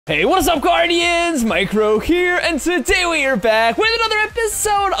Hey, what's up, Guardians? Micro here, and today we are back with another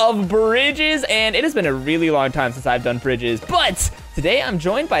episode of Bridges, and it has been a really long time since I've done Bridges, but today I'm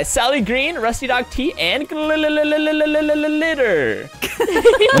joined by Sally Green, Rusty Dog T, and Glitter.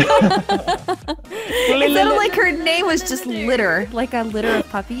 It sounded like her name was just litter, like a litter of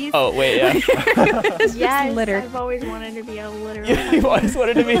puppies. Oh, wait, yeah. Yes, litter. I've always wanted to be a litter. You always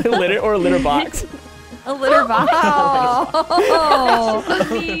wanted to be a litter or a litter box. A litter box. Oh,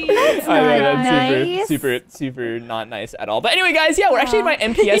 that's nice. Super not nice at all. But anyway, guys, yeah, we're actually in my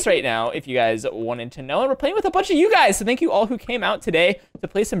MPS right now, if you guys wanted to know. And we're playing with a bunch of you guys. So thank you all who came out today to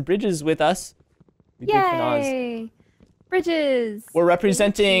play some Bridges with us. Yay! Bridges. We're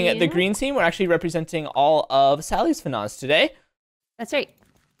representing the green team. We're actually representing all of Sally's finals today. That's right.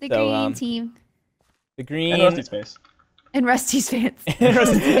 The So, green team. The green... And Rusty's face. And Rusty's fans.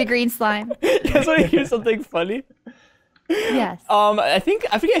 The green slime. You guys want to hear something funny? Yes. I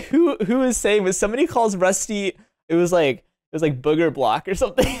forget who was saying, but somebody calls Rusty, it was like booger block or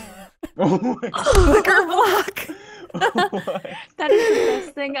something. Booger block. That is the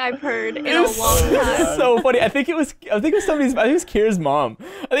best thing I've heard in a long It time. was so funny. I think it was Kira's mom.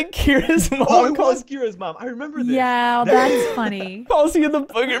 I think Kira's mom Oh, it calls was Kira's mom. I remember this. Yeah, that's funny. calls you the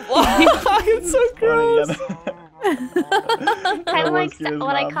booger block. It's so gross. Kind of like Kira's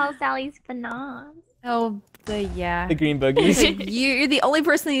what I mom. call Sally's finance. Oh, yeah. The green boogies. You're the only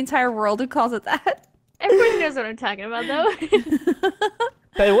person in the entire world who calls it that. Everybody knows what I'm talking about, though.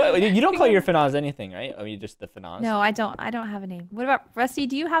 Tell you what, you don't call your finals anything, right? I mean, just the finals. No, I don't have a name. What about Rusty?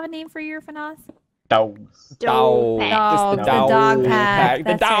 Do you have a name for your finance? Dogs. Dog. Dog. Just The dog pack. The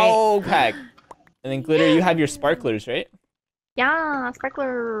That's right. dog pack. And then Glitter, you have your sparklers, right? Yeah,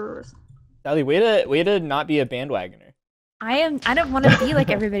 sparklers. Sally, way to not be a bandwagoner. I don't want to be like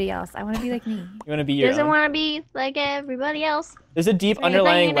everybody else. I want to be like me. You want to be your Doesn't own. want to be like everybody else. There's a deep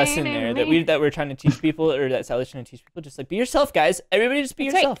underlying lesson there that we're trying to teach people, or that Sally's trying to teach people. Just like be yourself, guys. Everybody, just be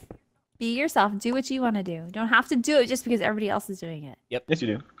That's right. yourself. Be yourself. Do what you want to do. You don't have to do it just because everybody else is doing it. Yep. Yes,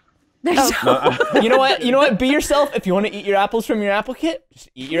 you do. You know what? You know what? Be yourself. If you want to eat your apples from your apple kit, just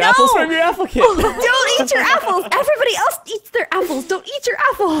eat your apples from your apple kit. Don't eat your apples. Everybody else eats their apples. Don't eat your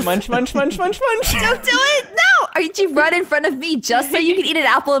apples. Munch, munch, munch, munch, munch. Don't do it. No. Aren't you run in front of me just so you can eat an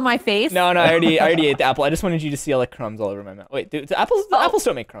apple in my face? No, I already ate the apple. I just wanted you to see all the crumbs all over my mouth. Wait, the apples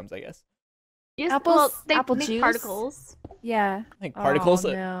don't make crumbs, I guess. Yes, Apples- well, they apple make juice? particles. Yeah. Like particles.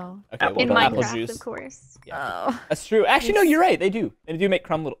 Oh, no. Okay, Apple well, In the apple Minecraft, juice. of course. Yeah, Oh. that's true. Actually, no, you're right. They do. They do make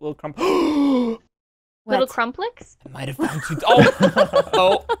little crumb. Little What? crumplix? I might have found two.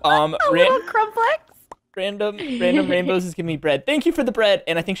 Oh, A little crumplex. random rainbows is giving me bread. Thank you for the bread.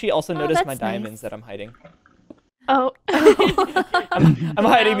 And I think she also noticed my that's nice. diamonds that I'm hiding. Oh. I'm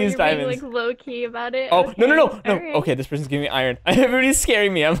hiding these You're diamonds. being, like, low key about it. Oh, Okay. no. Alright. Okay, this person's giving me iron. Everybody's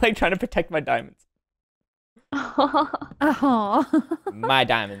scaring me. I'm like trying to protect my diamonds. Oh. My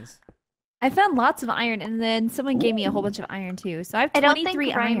diamonds. I found lots of iron, and then someone gave me a whole bunch of iron too. So I have I don't 23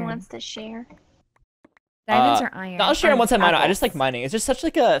 think Ryan iron. wants to share. Diamonds or iron? No, I'll share them once I mine. I just like apples. mining. It's just such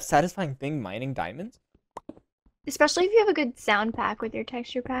like a satisfying thing, mining diamonds. Especially if you have a good sound pack with your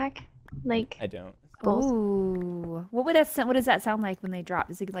texture pack. Like, I don't. Ooh. What would that sound? What does that sound like when they drop?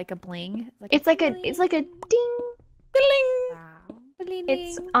 Is it like a bling? it's like a ding. Wow.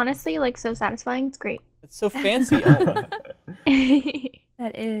 It's honestly like so satisfying. It's great. It's so fancy. Oh.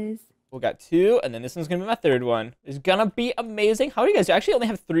 That is. We got 2, and then this one's gonna be my 3rd one. It's gonna be amazing. How do you guys do? I actually only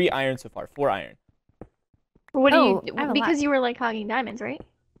have 3 iron so far. 4 iron. What do Oh, you? I have a Because lot. you were like hogging diamonds, right?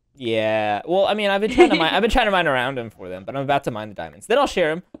 Yeah. Well, I mean, I've been trying to mine. I've been trying to mine around them for them, but I'm about to mine the diamonds. Then I'll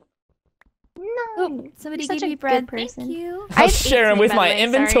share them. No. Oh, somebody You're gave such a me good bread. person. Thank you. I I'll have share them 18, with by my the way, sorry.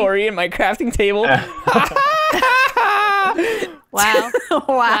 inventory and my crafting table. Wow.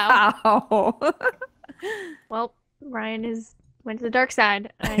 Wow. Well, Ryan went to the dark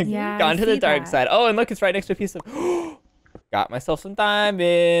side. Yeah, Gone I to the see dark that. side. Oh, and look, it's right next to a piece of. Got myself some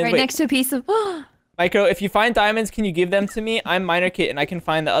diamonds. Right Wait, next to a piece of. Micro, if you find diamonds, can you give them to me? I'm Miner Kit, and I can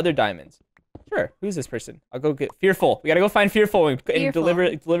find the other diamonds. Sure. Who's this person? I'll go get Fearful. We gotta go find Fearful and Fearful.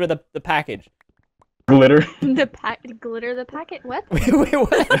 deliver the package. Glitter. Glitter the packet. What? Wait,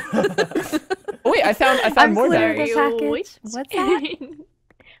 what? Oh, wait, I found more glitter diamonds. the package. What's that?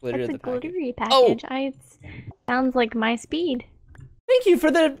 Glitter That's the a package. glittery Oh. package. Sounds like my speed. Thank you for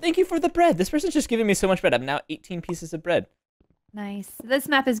the bread. This person's just giving me so much bread. I'm now 18 pieces of bread. Nice. This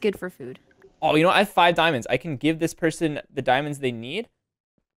map is good for food. Oh, you know what? I have 5 diamonds. I can give this person the diamonds they need.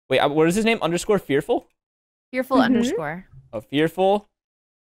 Wait, what is his name? Underscore Fearful? Fearful underscore. Oh, Fearful.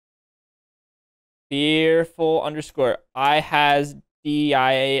 Fearful underscore. I has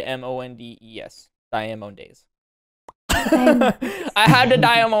DIAMONDES. Diamondes. I had the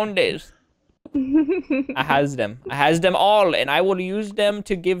diamonds. I has them. I has them all, and I will use them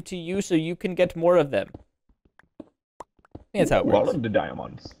to give to you so you can get more of them. I think that's how it All works. of the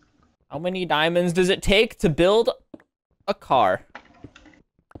diamonds. How many diamonds does it take to build a car?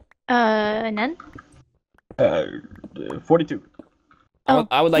 None? 42.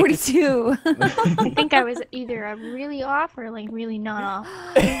 I would like to 42. I think I was either really off or like really not off.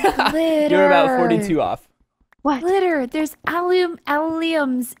 Glitter. You're about 42 off. What? Glitter. There's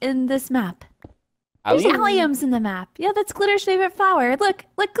alliums in this map. There's Allium? alliums in the map. Yeah, that's Glitter's favorite flower. Look,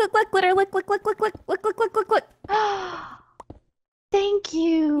 glitter. Look, look. Thank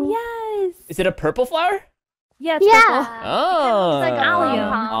you. Yes. Is it a purple flower? Yeah, it's Yeah. purple. Oh, like allium.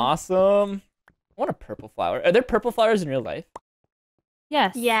 Awesome. I want a purple flower. Are there purple flowers in real life?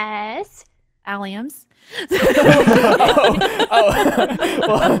 Yes. Yes. Alliums. oh,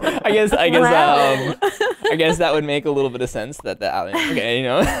 well, I guess Wow. I guess that would make a little bit of sense that the allium. Okay, you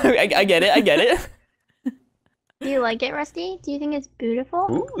know, I get it. Do you like it, Rusty? Do you think it's beautiful?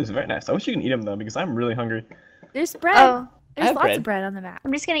 Ooh, it's very nice. I wish you can eat them though, because I'm really hungry. There's bread. Oh, There's have lots bread. of bread on the map.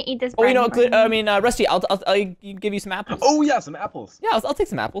 I'm just gonna eat this Oh, you bread. know, for you. Rusty, I'll give you some apples. Oh yeah, some apples. Yeah, I'll take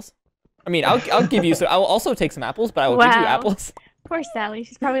some apples. I mean, I'll give you some. I will also take some apples, but I will give you Wow. apples. Poor Sally.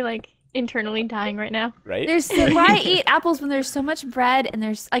 She's probably like internally dying right now. Right? Why eat apples when there's so much bread and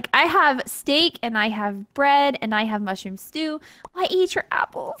there's like I have steak and I have bread and I have mushroom stew. Why eat your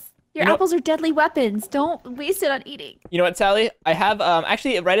apples? Your You know- apples are deadly weapons. Don't waste it on eating. You know what, Sally? I have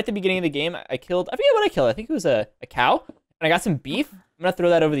actually right at the beginning of the game, I forget what I killed. I think it was a cow, and I got some beef. I'm gonna throw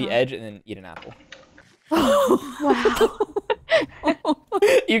that over the edge and then eat an apple. Wow.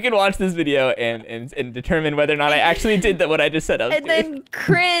 You can watch this video and determine whether or not I actually did what I just said I was And doing. then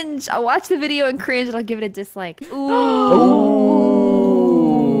cringe. I'll watch the video and cringe and I'll give it a dislike. Ooh.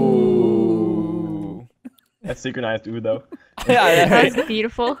 Ooh. That's synchronized ooh though. Yeah, That right. was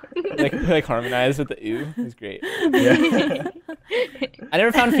beautiful. like harmonized with the ooh. It was great. Yeah. I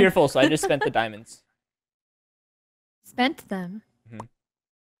never found fearful, so I just spent the diamonds. Spent them. Mhm.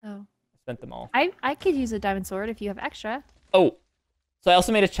 Oh. Spent them all. I could use a diamond sword if you have extra. Oh, so I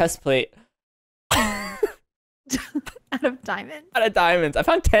also made a chest plate Out of diamonds. out of diamonds. I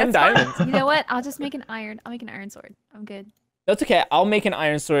found 10 That's fine. diamonds. You know what? I'll just make an iron. I'll make an iron sword. I'm good. That's okay. I'll make an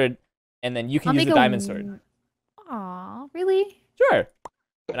iron sword, and then you can I'll use make the a diamond sword. Aw, really? Sure.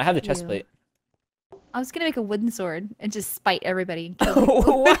 And I have the chest Ew. plate. I was gonna make a wooden sword and just spite everybody and kill them.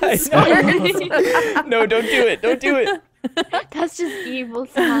 Why? No, don't do it. Don't do it. That's just evil,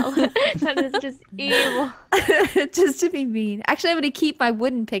 Sal. That is just evil. Just to be mean. Actually, I'm gonna keep my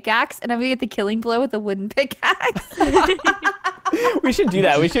wooden pickaxe and I'm gonna get the killing blow with a wooden pickaxe. We should do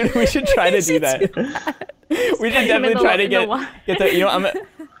that. We should try to do that. We should definitely try to get the. You know,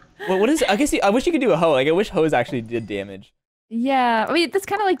 well, what is? I guess I wish you could do a hoe. Like I wish hoes actually did damage. Yeah, I mean that's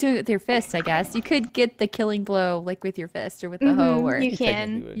kind of like doing it with your fist, I guess. You could get the killing blow like with your fist or with the hoe, or You Technically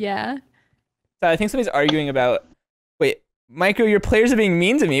can. would. yeah. So I think somebody's arguing about. Wait, Micro, your players are being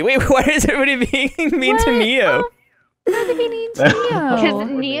mean to me. Wait, why is everybody being mean to What? Neo? Why are they being mean to Because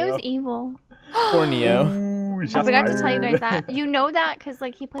Neo? Neo's evil. Poor Neo. Ooh, I shots forgot to tell you fired. guys that. You know that because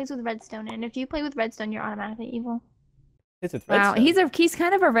like he plays with redstone, and if you play with redstone, you're automatically evil. It's with Wow, redstone. he's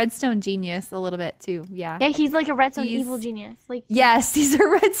kind of a redstone genius a little bit too. Yeah. Yeah, he's like a redstone He's- evil genius. Like Yes, he's a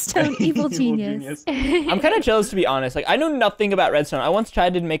redstone evil genius. I'm kind of jealous, to be honest. Like, I know nothing about redstone. I once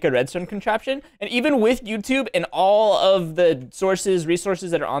tried to make a redstone contraption, and even with YouTube and all of the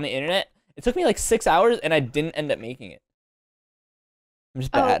resources that are on the internet, it took me like 6 hours, and I didn't end up making it. I'm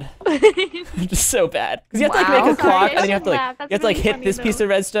just bad. I'm just so bad. Because you have to like Wow. make a Sorry, clock, I and then you have should to like laugh. That's you have to like really hit funny, this piece though. of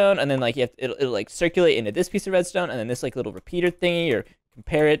redstone, and then like it'll like circulate into this piece of redstone, and then this like little repeater thingy or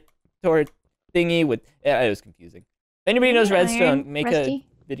comparator thingy with. Yeah, it was confusing. If anybody knows redstone, make Rusty?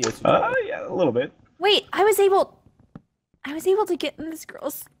 a video tutorial. Yeah, a little bit. Wait, I was able to get in this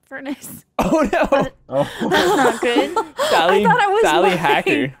girl's furnace. Oh no, Oh. That's not good. Sally, I thought I was Sally lying.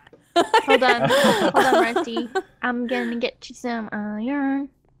 hacker. Hold on, Rusty. I'm gonna get you some iron.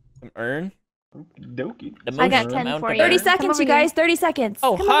 Some urn. Dokie. The I got most 10 amount for of you. urn. 30 Come seconds, over you here. guys. 30 seconds.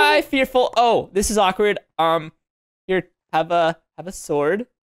 Oh, Come on. hi, fearful. Oh, this is awkward. Here, have a sword.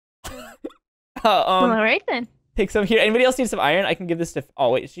 All right then. Take some here. Anybody else need some iron? I can give this to.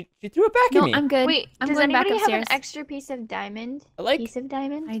 Oh wait, she threw it back No, at me. I'm good. Wait, I'm does going back anybody have upstairs. an extra piece of diamond? I like. Piece of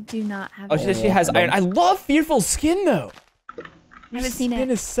diamond? I do not have Oh, it. she says she has iron. I love Fearful's skin though. I haven't seen Skin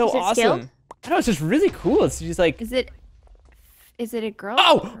it. is so Is it awesome. skilled? I know, it's just really cool. It's just like. Is it a girl?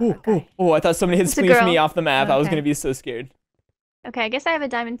 Oh, or a guy? I thought somebody had It's a spleefed me girl. off the map. I was Okay. gonna be so scared. Okay, I guess I have a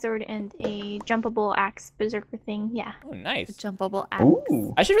diamond sword and a jumpable axe berserker thing. Yeah. Oh, nice. A jumpable axe.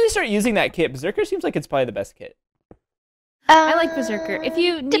 Ooh. I should really start using that kit. Berserker seems like it's probably the best kit. I like Berserker. If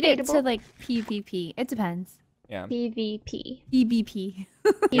you need it to debatable. like PvP, it depends. Yeah. PvP. PvP.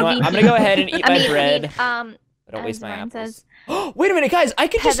 You know what? I'm gonna go ahead and eat my bread. I I don't waste my Ryan apples. says. Wait a minute, guys! I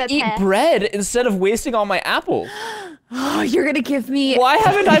could just eat PvP. bread instead of wasting all my apples. Oh, you're gonna give me. Why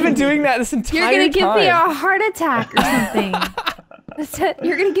haven't I been doing that this entire time? You're gonna give me a heart attack or something. That's it.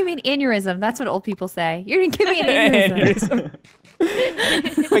 You're gonna give me an aneurysm. That's what old people say. You're gonna give me an aneurysm.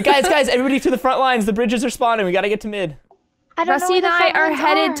 Wait, guys, everybody to the front lines. The bridges are spawning. We gotta get to mid. I don't know Rusty where and the I front are lines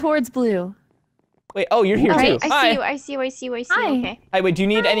headed are. towards blue. Wait, oh, you're here Alright, too. I see you. Hi. Okay. Hi, wait, do you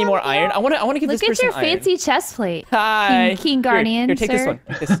need any more iron? I wanna give Look this at person your iron. fancy chest plate. Hi. King Guardian, Here, take this sir.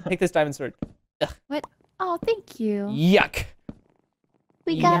 one. Take this diamond sword. What? Oh, thank you. Yuck.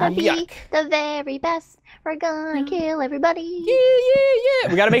 We gotta be Yuck. the very best. We're gonna kill everybody. Yeah.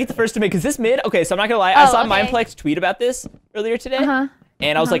 We gotta make it the first to mid, because this mid, okay, so I'm not gonna lie, I Oh, saw okay. Mineplex tweet about this earlier today, Uh-huh.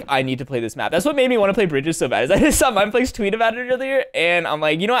 and I was like, I need to play this map. That's what made me want to play Bridges so bad, is I just saw Mineplex tweet about it earlier, and I'm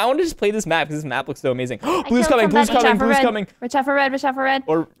like, you know what, I want to just play this map, because this map looks so amazing. Blue's killed coming, blue's somebody. coming, blue's coming. Watch out for red. Watch out for red.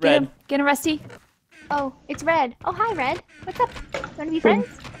 Or Get red. him. Get him, Rusty. Oh, it's Red. Oh, hi, Red. What's up? You wanna be friends?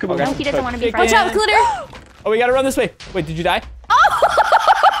 Come on. Okay. No, he doesn't want to be Chicken. friends. Watch out, glitter. Oh, we gotta run this way. Wait, did you die? Oh,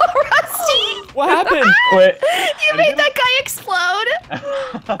 Rusty! What happened? Wait. You made that guy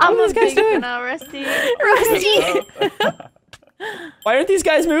explode. I'm these a guys big doing? fan of Rusty. Rusty. Why aren't these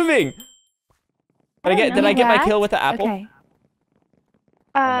guys moving? Did I get my kill with the apple? Okay.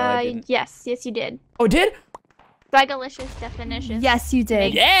 I didn't. Yes, you did. Oh, it did? Swagalicious definition. Yes, you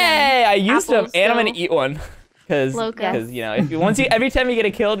did. Yay! I used them, apples, and I'm gonna so- eat one. Because, Loca. you know, every time you get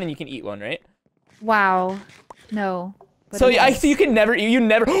a kill, then you can eat one, right? Wow. No. But So, it is. so you can never eat. You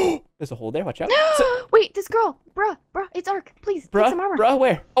never. There's a hole there. Watch out. So, Wait, this girl. Bruh, it's Ark. Please, take some armor. bruh,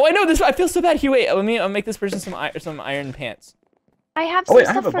 where? Oh, I know this. I feel so bad. Here, wait. I'll make this person some iron pants. I have Oh some wait,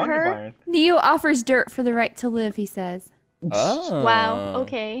 I have stuff a for bunch of her. iron. Neo offers dirt for the right to live, he says. Oh. Wow.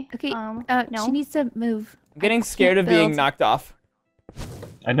 Okay. Okay, No. she needs to move. I'm getting scared of can't being build. knocked off.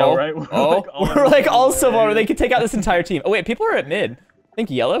 I know, Oh, right? Oh, all we're like all over so the far. way. They could take out this entire team. Oh wait, people are at mid. I think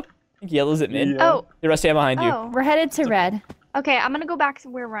yellow's at mid. Yeah. Oh. Hey, Rusty, I'm behind you. Oh. We're headed to red. Okay, I'm gonna go back to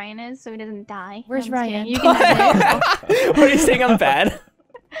where Ryan is so he doesn't die. Where's No, I'm just Ryan? kidding. You can have it. What are you saying? I'm bad.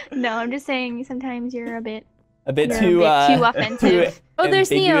 No, I'm just saying sometimes you're a bit. A bit You're a too. bit too offensive. Oh,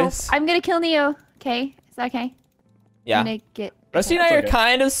 there's Neo. ambiguous. I'm gonna kill Neo. Okay, is that okay? Yeah. I'm gonna get. Rusty and I are okay.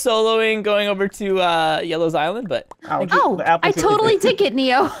 kind of soloing going over to Yellow's Island, but Ouch. Oh, The apple's I gonna totally be- did get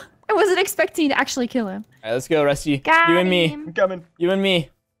Neo. I wasn't expecting to actually kill him. all right, let's go, Rusty. Got You and me. him. I'm coming. You and me.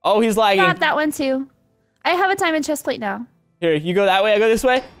 Oh, he's lagging. Got that one too. I have a diamond chest plate now. Here, you go that way. I go this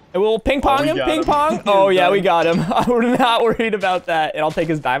way, and we'll ping pong we him. got Ping him. pong. Oh yeah, we got him. We're not worried about that, and I'll take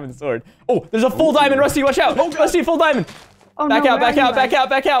his diamond sword. Oh, there's a full diamond, Rusty. Watch out. Oh, God. Rusty, full diamond. Oh, Back no, out, back where are out, you, back Ryan? out,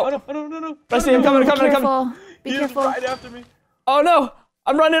 back Oh out. no, no, no. Rusty, I'm coming, I'm Be coming, I'm coming. careful. Be He is careful. right after me. Oh no.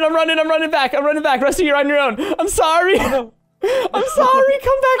 I'm running back. Rusty, you're on your own. I'm sorry. No. I'm sorry.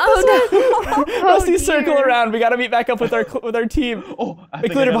 Come back this Oh, way. Rusty, circle dear. around. We gotta meet back up with our team. Oh, I Wait,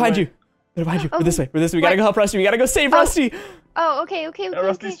 think I Glitter got behind away. you. Glitter behind you. Oh. We're this way. We gotta What? go help Rusty. We gotta go save Rusty. Oh, okay.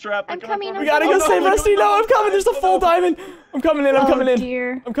 Rusty's trapped. I'm They're coming. for We me. gotta I'm go coming. save no, Rusty. no, No, I'm coming. There's a full diamond. I'm coming in. I'm coming in.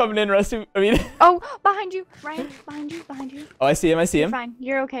 Dear. I'm coming in, Rusty. I mean, Oh, behind you, Ryan. Behind you. oh, I see him. You're fine.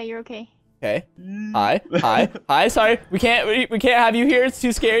 You're okay. Okay. Hi. Sorry, we can't have you here. It's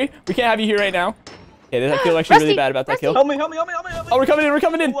too scary. We can't have you here right now. Okay, I feel actually really Rusty, bad about that kill. Help me. Help me. Oh, we're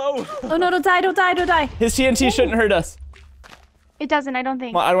coming in. Whoa. Oh no! Don't die! His TNT shouldn't hurt us. It doesn't. I don't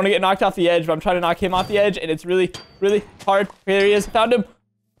think. Come on, I don't want to get knocked off the edge, but I'm trying to knock him off the edge, and it's really, really hard. Okay, there he is. Found him.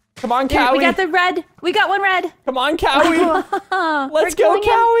 Come on, Here, Cowie. we got the red. We got one red. Come on, Cowie. Let's go, killing him.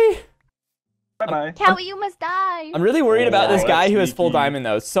 Cowie. Bye-bye. Cowie, you must die. I'm really worried about this Oh, guy that's who has full sneaky. diamond,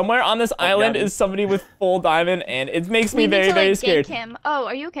 though. Somewhere on this island got him. is somebody with full diamond, and it makes me We need very, to, very like, scared. gank him. Oh,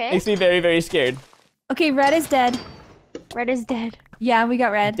 are you okay? Makes me very, very scared. Okay, red is dead. Red is dead. Yeah, we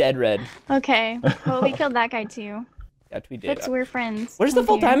got red. Dead red. Okay. Well, we killed that guy too. Yeah, we did. That's we're friends. Where's the Oh,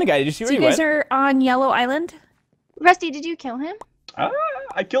 full dear. diamond guy? Did you see So where you he guys went? are on Yellow Island. Rusty, did you kill him?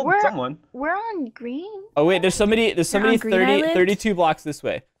 I killed Where- someone. We're on green. Oh wait, there's somebody on Green 30, Island? 32 blocks this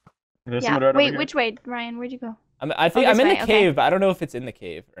way. There's Yeah. someone right Wait, over here. which way, Ryan? Where'd you go? I think Oh, I'm this in the way, okay. cave, but I don't know if it's in the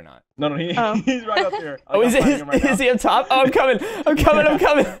cave or not. No, he, Oh. he's right up here. Oh, is Right he up top? Oh, I'm coming. I'm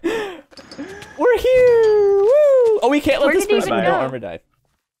coming. We're here. Woo! Oh, we can't let Where this did he person even go go? armor dive.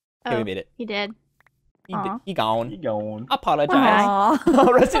 Okay, we Oh, made it. he did. He Aw. gone. He going. Apologize. Aw.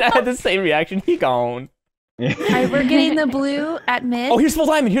 Oh, Rusty and I had the same reaction. He gone. Alright, we're getting the blue at mid. Oh, here's full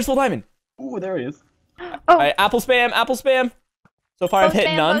diamond. Ooh, there he is. Oh, All right, apple spam. So far, I've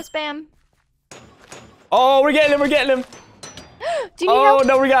hit none. Spam. Oh, we're getting him. Do you need Oh help?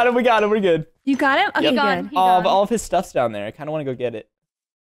 no, we got him. We're good. You got him? Okay, Yep. good. He But gone. all of his stuff's down there. I kind of want to go get it.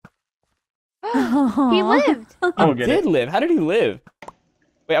 He lived. I'll get Did it. live? How did he live?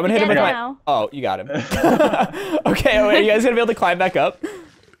 Wait, I'm gonna hit him Dead with my. now. Oh, you got him. Okay, wait, are you guys gonna be able to climb back up?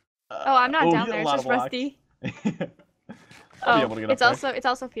 Oh, I'm not Oh, down he there. had a It's lot just of blocks. Rusty. I'll be Oh, able to get up it's there.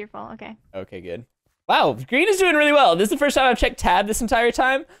 also fearful. Okay. Okay, good. Wow, green is doing really well. This is the first time I've checked tab this entire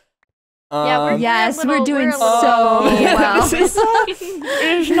time. Yeah, we're Yes, a little- we're doing a little- so well. This is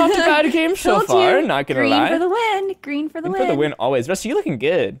it's not a bad game so Told far. you. Not gonna Green lie. for the win. Green for the Green win. for the win always. Rusty, you looking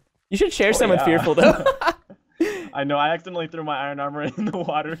good. You should share Oh, some with yeah. Fearful though. I know. I accidentally threw my iron armor in the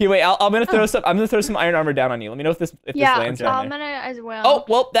water. Okay, wait. I'm gonna throw some. I'm gonna throw some iron armor down on you. Let me know if this Yeah, lands down I'm there. gonna as well. Oh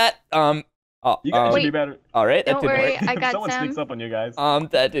well, that Oh, You guys should Wait. be better. all right, that Don't didn't worry, work. I got Someone some. sneaks up on you guys.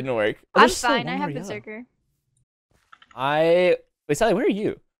 That didn't work. Oh, I'm there's still fine. one I have more yellow. Berserker. Wait, Sally, where are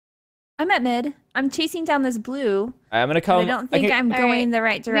you? I'm at mid. I'm chasing down this blue. I'm gonna But come. I don't think I'm All going right. the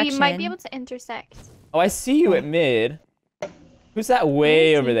right direction. We might be able to intersect. Oh, I see you at mid. Who's that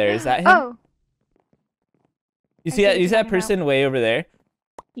way over there? Is that him? Oh, You I see see that? what You see you're that talking about. person way over there?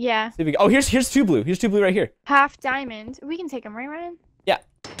 yeah. See if we can- Oh, here's two blue. Here's two blue right here. Half diamond. We can take him, right, Ryan? Yeah.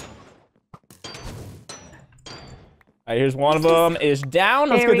 All right, here's one of them is down.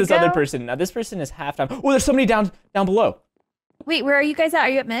 Let's There go we with this other go. person. Now this person is half time. Oh, there's somebody down below. Wait, where are you guys at? Are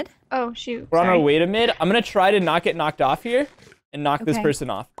you at mid? Oh, shoot. We're on our Sorry. way to mid. I'm gonna try to not get knocked off here and knock this Okay. person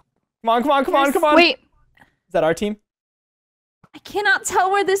off. Come on, come on, come on, come on. Wait. Is that our team? I cannot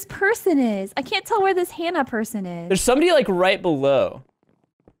tell where this person is. I can't tell where this Hannah person is. There's somebody like right below.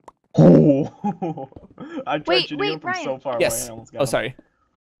 Oh. I tried Wait, shooting him from Ryan. so far Yes. away. I almost got Oh, him. sorry.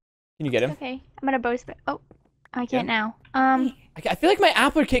 Can you get him? Okay. I'm gonna bow spit. Oh, I can't now. I feel like my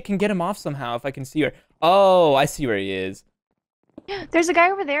Appler kit can get him off somehow if I can see her. Oh, I see where he is. There's a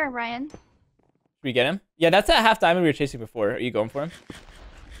guy over there, Ryan. Should we get him? Yeah, that's that half diamond we were chasing before. Are you going for him?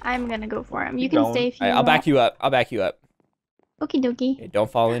 I'm gonna go for him. You Keep can going. stay if you Alright, I'll want. back you up. I'll back you up. Okie dokie. Okay,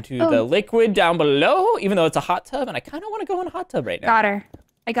 don't fall into Oh. the liquid down below, even though it's a hot tub, and I kind of want to go in a hot tub right now. Got her.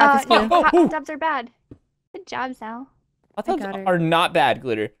 I got this No, blue. Oh, hot ooh. tubs are bad. Good job, Sal. Hot tubs got her. are not bad,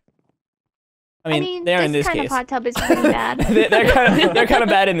 Glitter. I mean, they're in this kind case. of hot tub is pretty bad. they're kind of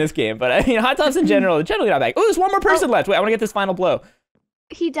bad in this game, but I mean, hot tubs in general are generally not bad. Oh, there's one more person left. Wait, I want to get this final blow.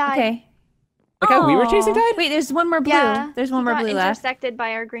 He died. Okay. Look how we were chasing Aw. died. Wait, there's one more blue. Yeah. There's one he more got blue left. intersected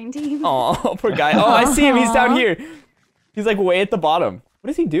by our green team. Oh, poor guy. Oh, I see him. He's down Aw. here. He's like way at the bottom. What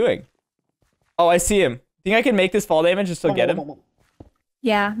is he doing? Oh, I see him. Think I can make this fall damage and still get him?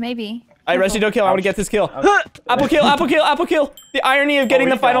 Yeah, maybe. All right, Rusty, don't kill. I want to get this kill. Ouch. Apple kill, apple kill, apple kill. The irony of getting Oh,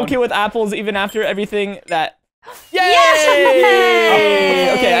 the he's final down. kill with apples even after everything that... Yay!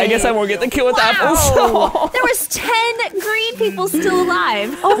 Yay! Okay, I guess I won't get the kill with Wow. apples. There was 10 green people still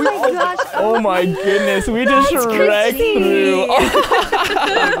alive. Oh my gosh. Oh my goodness, we just That's wrecked crazy. through.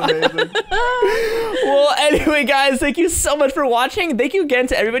 That was amazing. Well, anyway, guys, thank you so much for watching. Thank you again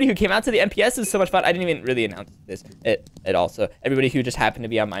to everybody who came out to the MPS. It was so much fun. I didn't even really announce this at all. So everybody who just happened to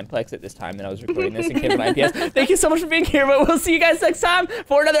be on Mindplex at this time that I was recording this and came to my MPS, thank you so much for being here. But we'll see you guys next time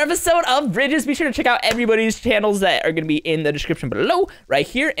for another episode of Bridges. Be sure to check out everybody's channels that are going to be in the description below right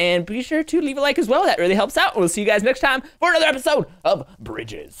here. And be sure to leave a like as well. That really helps out. We'll see you guys next time for another episode of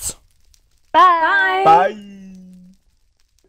Bridges. Bye. Bye. Bye.